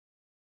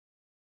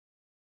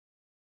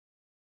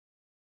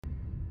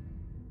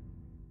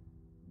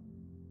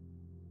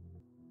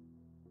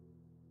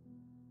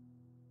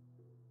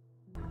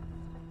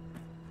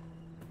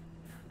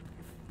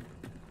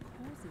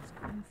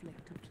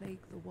conflict to plague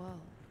the world.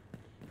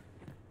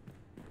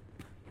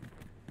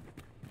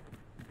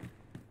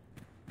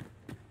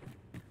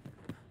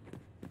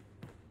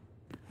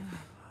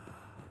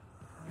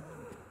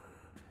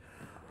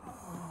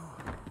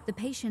 The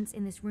patients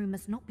in this room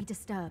must not be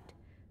disturbed.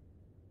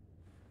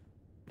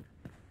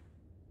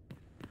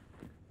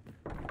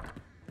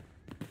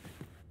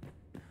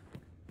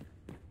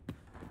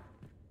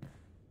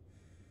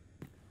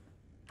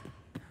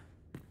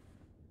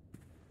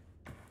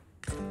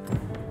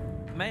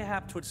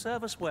 Mayhap 'twould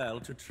serve us well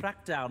to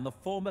track down the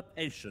former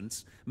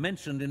patients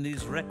mentioned in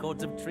these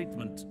records of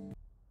treatment.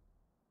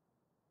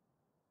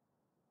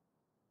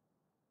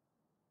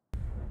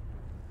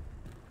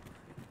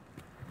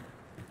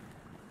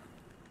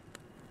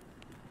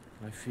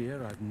 I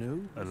fear I've no...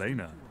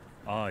 Elena?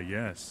 Ah,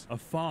 yes. A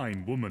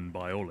fine woman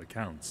by all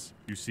accounts.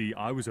 You see,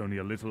 I was only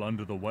a little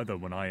under the weather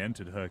when I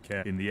entered her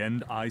care. In the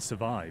end, I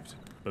survived.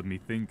 But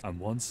methinks, and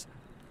once,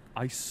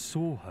 I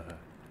saw her,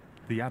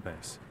 the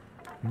abbess,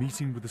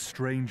 meeting with a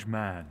strange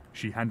man.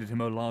 She handed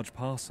him a large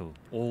parcel,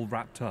 all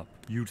wrapped up.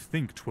 You'd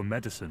think 'twere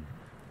medicine.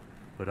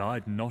 But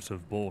I'd not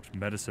have bought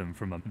medicine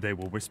from them. They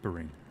were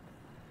whispering.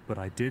 But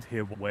I did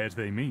hear where'd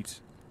they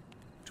meet.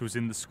 'Twas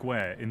in the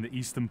square, in the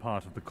eastern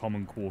part of the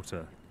common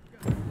quarter.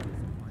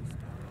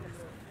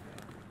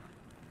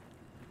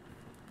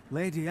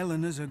 Lady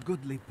Eleanor's a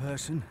goodly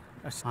person.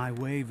 I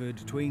wavered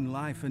between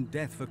life and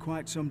death for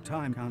quite some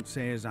time. Can't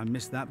say as I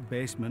missed that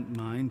basement,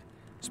 mind.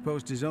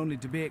 Suppose 'tis only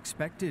to be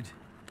expected,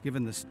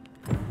 given the...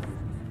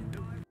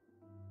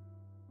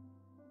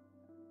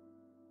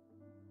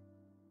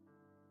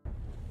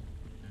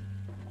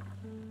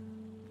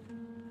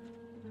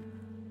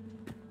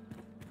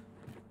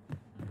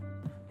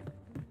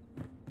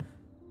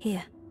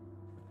 Here.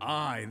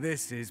 Aye,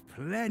 this is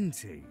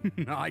plenty.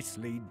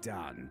 Nicely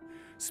done.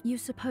 You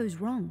suppose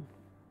wrong.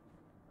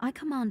 I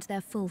command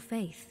their full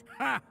faith.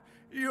 Ha!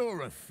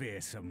 You're a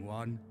fearsome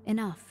one.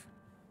 Enough.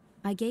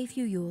 I gave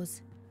you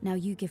yours, now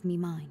you give me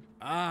mine.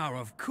 Ah,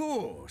 of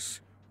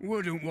course.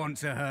 Wouldn't want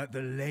to hurt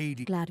the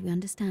lady. Glad we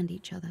understand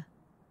each other.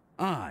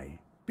 Aye,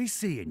 be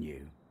seeing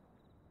you.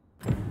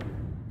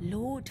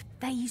 Lord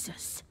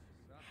Phasus.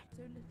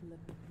 So little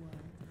of the world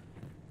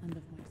and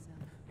of myself.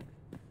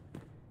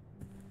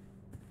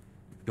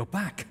 You're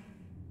back!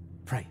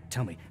 Pray,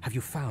 tell me, have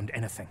you found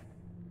anything?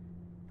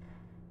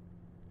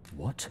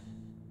 What?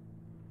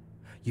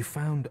 You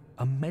found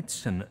a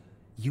medicine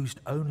used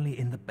only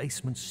in the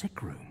basement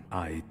sick room?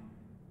 I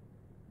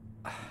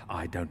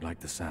don't like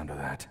the sound of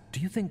that. Do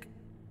you think...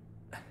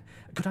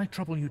 Could I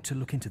trouble you to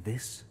look into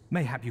this?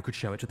 Mayhap you could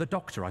show it to the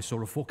doctor I saw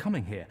before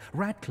coming here.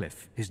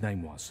 Radcliffe, his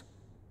name was.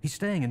 He's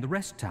staying in the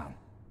rest town.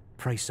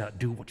 Pray, sir,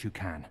 do what you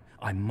can.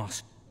 I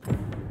must...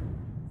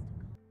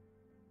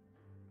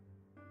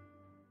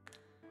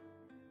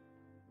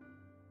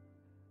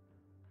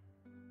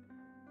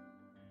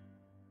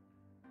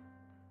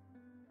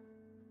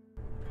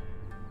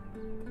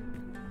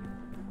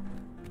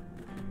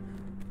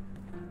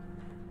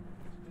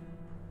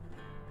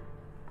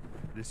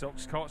 This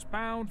ox cart's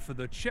bound for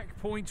the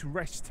checkpoint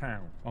rest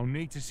town. I'll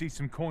need to see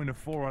some coin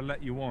before I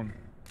let you on.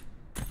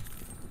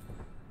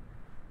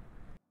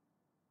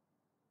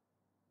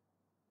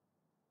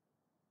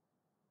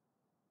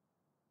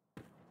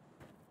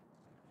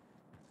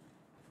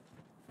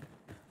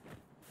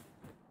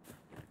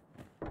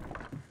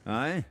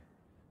 Aye?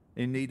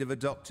 In need of a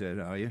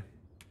doctor, are you?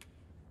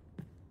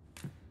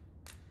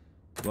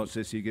 What's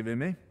this you're giving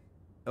me?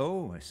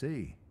 Oh, I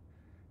see.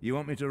 You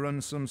want me to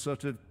run some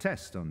sort of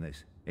test on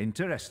this?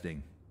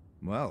 Interesting.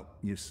 Well,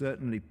 you've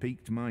certainly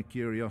piqued my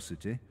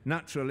curiosity.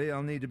 Naturally,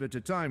 I'll need a bit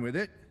of time with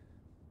it.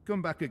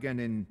 Come back again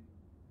in...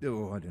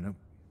 oh, I don't know.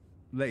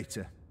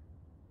 Later.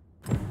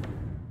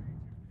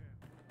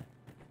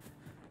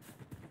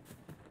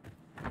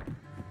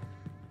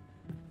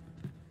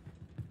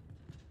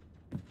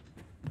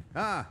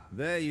 Ah,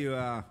 there you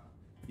are.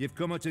 You've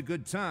come at a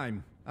good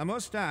time. I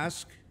must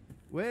ask,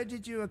 where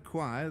did you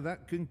acquire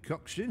that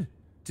concoction?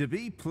 To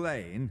be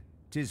plain,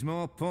 'tis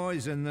more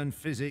poison than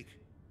physic.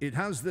 It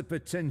has the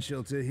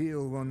potential to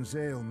heal one's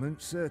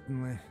ailment,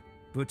 certainly.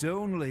 But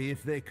only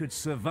if they could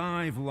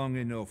survive long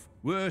enough.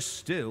 Worse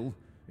still,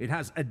 it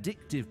has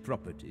addictive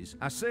properties.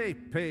 I say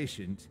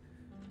patient,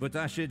 but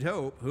I should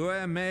hope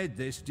whoever made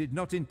this did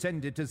not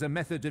intend it as a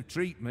method of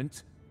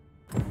treatment.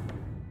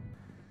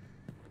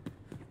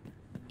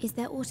 Is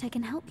there aught I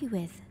can help you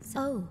with?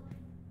 Oh,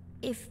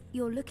 if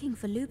you're looking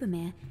for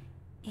Lubomir,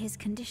 his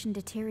condition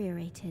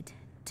deteriorated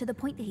to the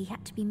point that he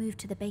had to be moved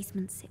to the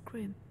basement sick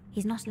room.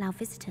 He's not allowed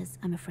visitors,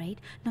 I'm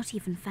afraid, not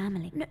even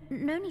family.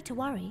 No need to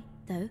worry,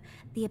 though.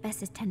 The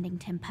abbess is tending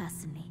to him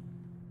personally.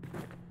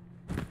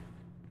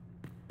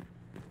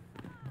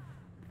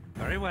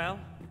 Very well,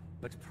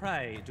 but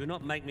pray do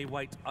not make me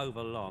wait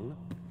over long.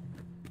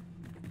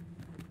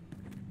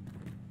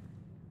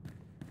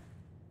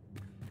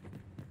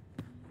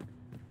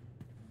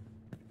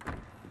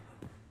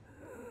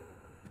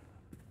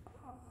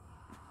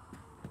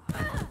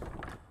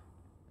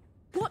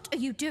 What are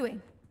you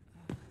doing?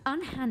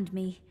 Unhand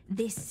me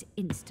this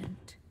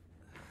instant.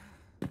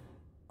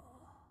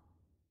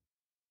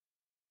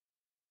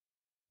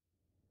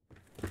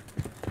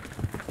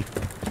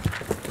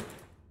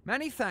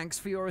 Many thanks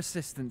for your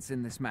assistance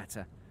in this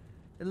matter.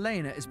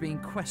 Elena is being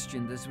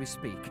questioned as we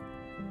speak.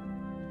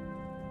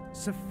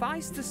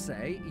 Suffice to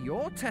say,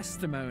 your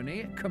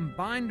testimony,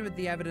 combined with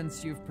the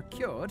evidence you've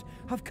procured,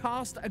 have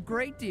cast a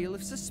great deal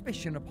of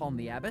suspicion upon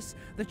the abbess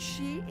that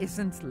she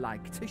isn't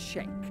like to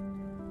shake.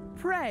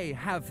 Pray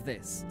have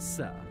this,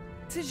 sir.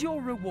 'Tis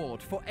your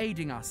reward for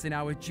aiding us in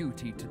our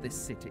duty to this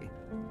city.